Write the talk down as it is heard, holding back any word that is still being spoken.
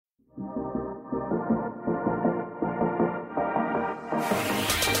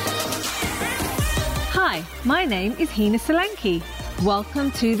Hi, my name is Hina Solanki.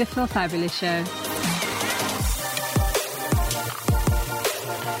 Welcome to the Feel Fabulous Show.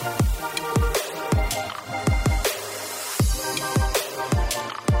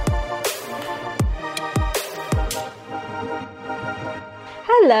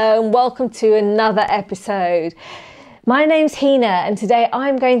 Hello and welcome to another episode. My name's Hina and today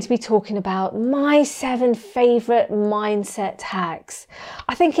I'm going to be talking about my 7 favourite mindset hacks.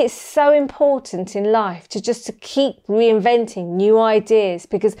 I think it's so important in life to keep reinventing new ideas,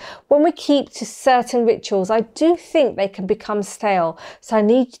 because when we keep to certain rituals, I do think they can become stale. So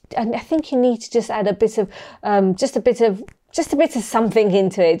I think you need to just add a bit of something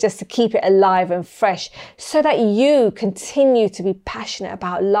into it, just to keep it alive and fresh, so that you continue to be passionate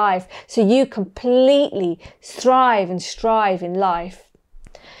about life, so you completely thrive and strive in life.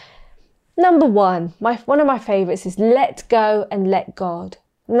 Number 1, one of my favourites is let go and let God.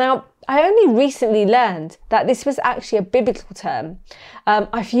 Now, I only recently learned that this was actually a biblical term.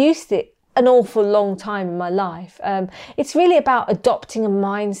 I've used it an awful long time in my life. It's really about adopting a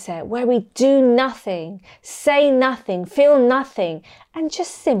mindset where we do nothing, say nothing, feel nothing, and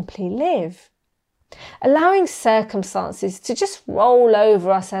just simply live. Allowing circumstances to just roll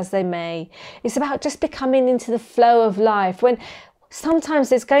over us as they may. It's about just becoming into the flow of life, when sometimes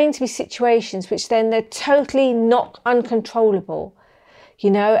there's going to be situations which then they're totally not uncontrollable.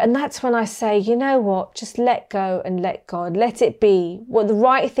 And that's when I say, you know what, just let go and let God, let it be. The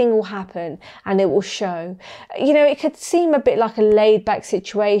right thing will happen and it will show. It could seem a bit like a laid back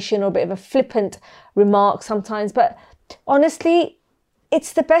situation or a bit of a flippant remark sometimes, but honestly,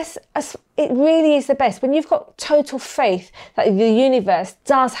 it's the best. It really is the best. When you've got total faith that the universe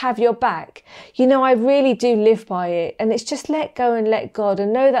does have your back, I really do live by it. And it's just let go and let God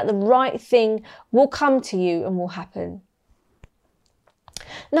and know that the right thing will come to you and will happen.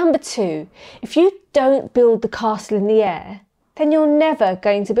 Number 2, if you don't build the castle in the air, then you're never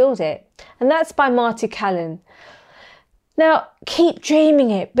going to build it. And that's by Marty Callen. Now, keep dreaming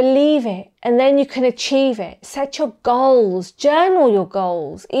it, believe it, and then you can achieve it. Set your goals, journal your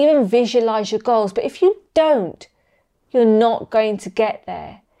goals, even visualize your goals. But if you don't, you're not going to get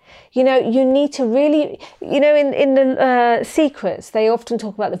there. You need to really, in the secrets, they often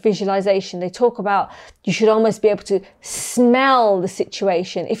talk about the visualization. They talk about you should almost be able to smell the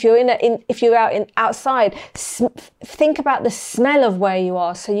situation. If you're outside, think about the smell of where you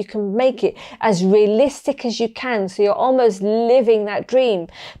are, so you can make it as realistic as you can. So you're almost living that dream.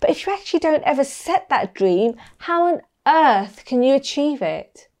 But if you actually don't ever set that dream, how on earth can you achieve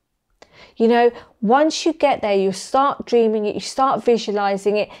it? Once you get there, you start dreaming it, you start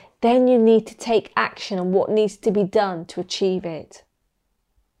visualizing it, then you need to take action on what needs to be done to achieve it.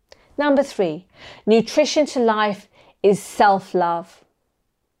 Number 3, nutrition to life is self-love.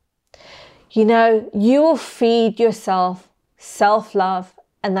 You will feed yourself self-love,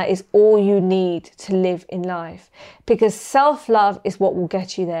 and that is all you need to live in life, because self-love is what will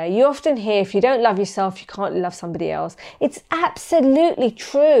get you there. You often hear, if you don't love yourself, you can't love somebody else. It's absolutely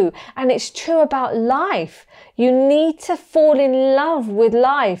true, and it's true about life. You need to fall in love with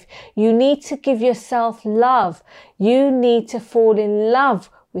life. You need to give yourself love. You need to fall in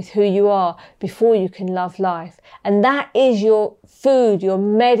love with who you are before you can love life. And that is your food, your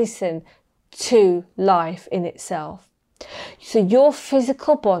medicine to life in itself. So your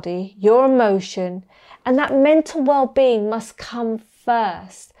physical body, your emotion, and that mental well-being must come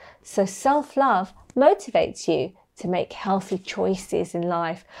first. So self-love motivates you to make healthy choices in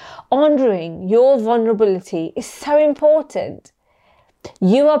life. Honouring your vulnerability is so important.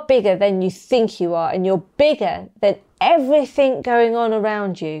 You are bigger than you think you are, and you're bigger than everything going on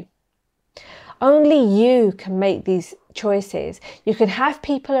around you. Only you can make these choices. You can have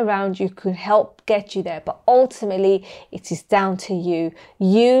people around you who can help get you there, but ultimately it is down to you.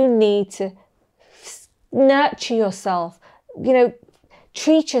 You need to nurture yourself,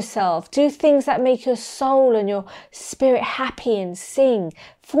 treat yourself, do things that make your soul and your spirit happy, and sing.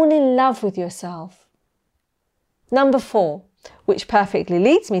 Fall in love with yourself. Number 4, which perfectly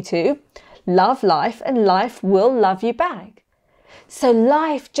leads me to love life and life will love you back. So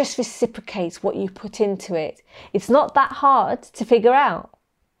life just reciprocates what you put into it. It's not that hard to figure out.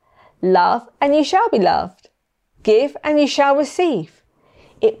 Love and you shall be loved. Give and you shall receive.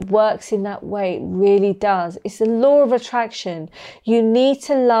 It works in that way. It really does. It's the law of attraction. You need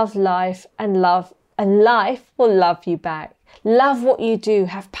to love life, and life will love you back. Love what you do.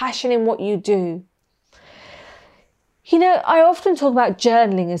 Have passion in what you do. I often talk about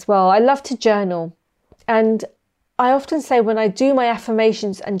journaling as well. I love to journal, and I often say when I do my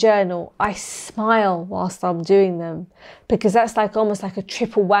affirmations and journal, I smile whilst I'm doing them, because that's like almost like a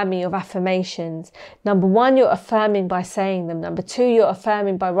triple whammy of affirmations. Number one, you're affirming by saying them. Number two, you're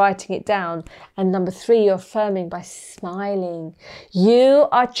affirming by writing it down. And number three, you're affirming by smiling. You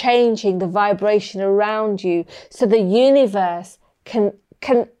are changing the vibration around you so the universe can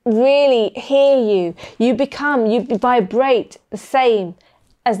really hear you. You vibrate the same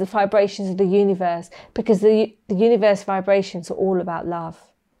as the vibrations of the universe, because the universe vibrations are all about love.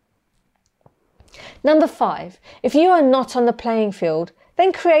 Number 5, if you are not on the playing field,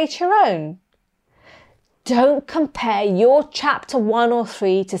 then create your own. Don't compare your chapter 1 or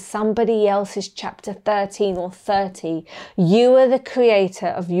 3 to somebody else's chapter 13 or 30. You are the creator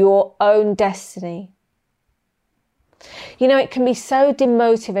of your own destiny. You know, it can be so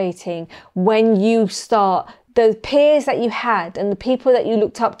demotivating when you start, the peers that you had and the people that you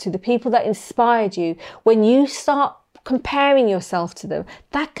looked up to, the people that inspired you, when you start comparing yourself to them,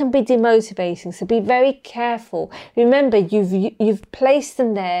 that can be demotivating. So be very careful. Remember, you've placed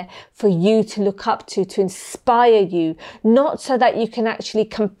them there for you to look up to inspire you, not so that you can actually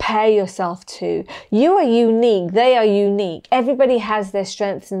compare yourself to. You are unique. They are unique. Everybody has their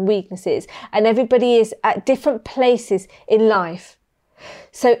strengths and weaknesses, and everybody is at different places in life.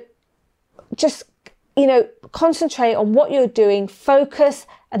 So just, you know, concentrate on what you're doing, focus,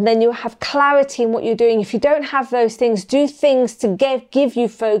 and then you'll have clarity in what you're doing. If you don't have those things, do things to give you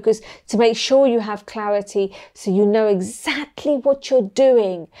focus, to make sure you have clarity so you know exactly what you're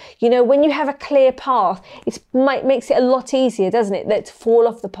doing. You know, when you have a clear path, it makes it a lot easier, doesn't it, to fall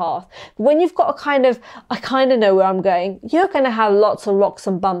off the path. But when you've got I kind of know where I'm going, you're going to have lots of rocks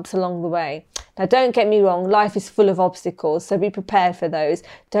and bumps along the way. Now, don't get me wrong, life is full of obstacles, so be prepared for those.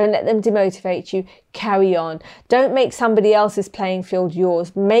 Don't let them demotivate you. Carry on. Don't make somebody else's playing field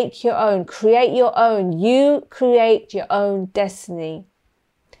yours. Make your own. Create your own. You create your own destiny.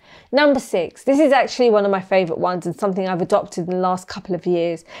 Number 6. This is actually one of my favourite ones and something I've adopted in the last couple of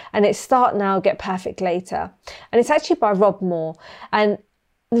years. And it's Start Now, Get Perfect Later. And it's actually by Rob Moore. And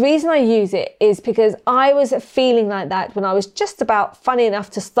the reason I use it is because I was feeling like that when I was just about, funny enough,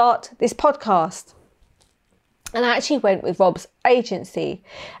 to start this podcast. And I actually went with Rob's agency.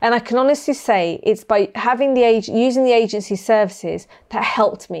 And I can honestly say it's by using the agency services that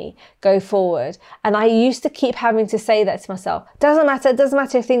helped me go forward. And I used to keep having to say that to myself. Doesn't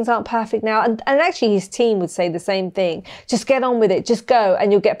matter if things aren't perfect now. And actually his team would say the same thing. Just get on with it. Just go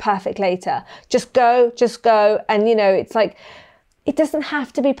and you'll get perfect later. Just go. And you know, it's like, it doesn't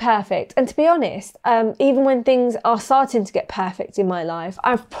have to be perfect. And to be honest, even when things are starting to get perfect in my life,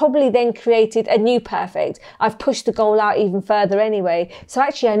 I've probably then created a new perfect. I've pushed the goal out even further anyway. So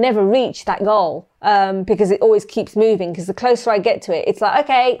actually I never reach that goal because it always keeps moving, because the closer I get to it, it's like,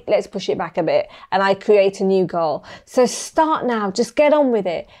 okay, let's push it back a bit and I create a new goal. So start now, just get on with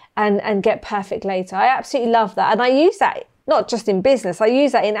it and get perfect later. I absolutely love that. And I use that not just in business, I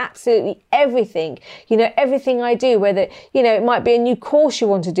use that in absolutely everything. You know, everything I do, whether, you know, it might be a new course you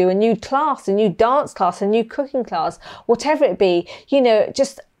want to do, a new class, a new dance class, a new cooking class, whatever it be, you know,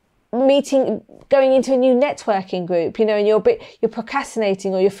 just going into a new networking group, you know, and you're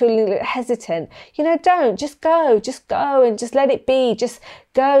procrastinating or you're feeling a little hesitant, you know, just go and just let it be. Just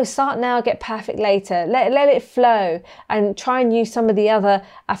go, start now, get perfect later. Let it flow, and try and use some of the other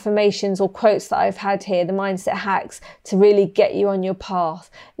affirmations or quotes that I've had here, the mindset hacks, to really get you on your path.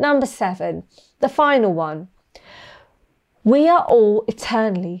 Number 7, the final one. We are all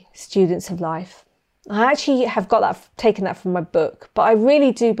eternally students of life. I actually have taken that from my book, but I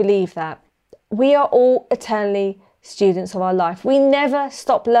really do believe that we are all eternally students of our life. We never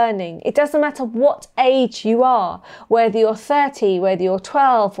stop learning. It doesn't matter what age you are, whether you're 30, whether you're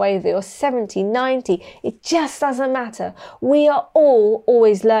 12, whether you're 70, 90, it just doesn't matter. We are all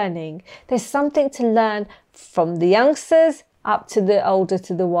always learning. There's something to learn from the youngsters up to the older,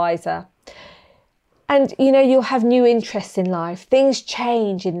 to the wiser. And, you know, you'll have new interests in life. Things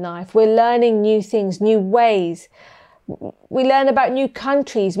change in life. We're learning new things, new ways. We learn about new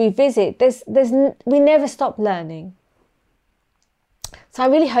countries. We visit. We never stop learning. So I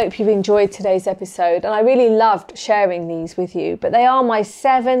really hope you've enjoyed today's episode. And I really loved sharing these with you. But they are my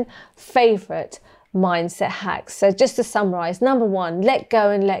 7 favourite mindset hacks. So just to summarize, number 1, let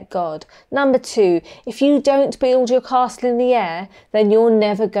go and let God. Number 2, if you don't build your castle in the air, then you're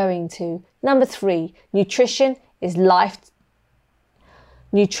never going to. Number 3, nutrition to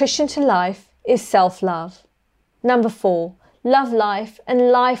life is self-love. Number 4, love life and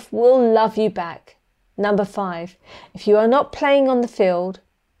life will love you back. Number 5, if you are not playing on the field.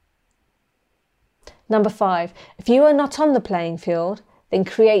 Number 5, if you are not on the playing field, then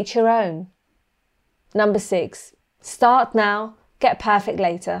create your own. Number 6, Start now, get perfect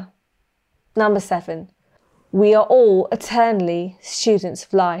later. Number 7, we are all eternally students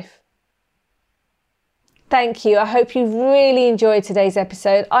of life. Thank you. I hope you've really enjoyed today's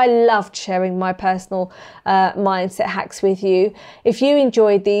episode. I loved sharing my personal mindset hacks with you. If you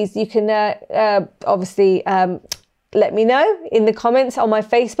enjoyed these, you can obviously let me know in the comments on my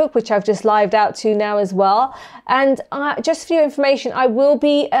Facebook, which I've just lived out to now as well. And just for your information, I will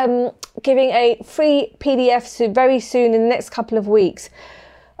be giving a free PDF very soon in the next couple of weeks.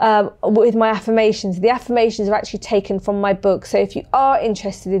 With my affirmations. The affirmations are actually taken from my book. So if you are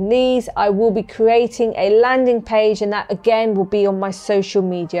interested in these, I will be creating a landing page, and that again will be on my social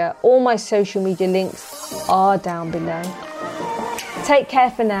media. All my social media links are down below. Take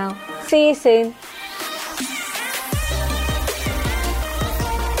care for now. See you soon.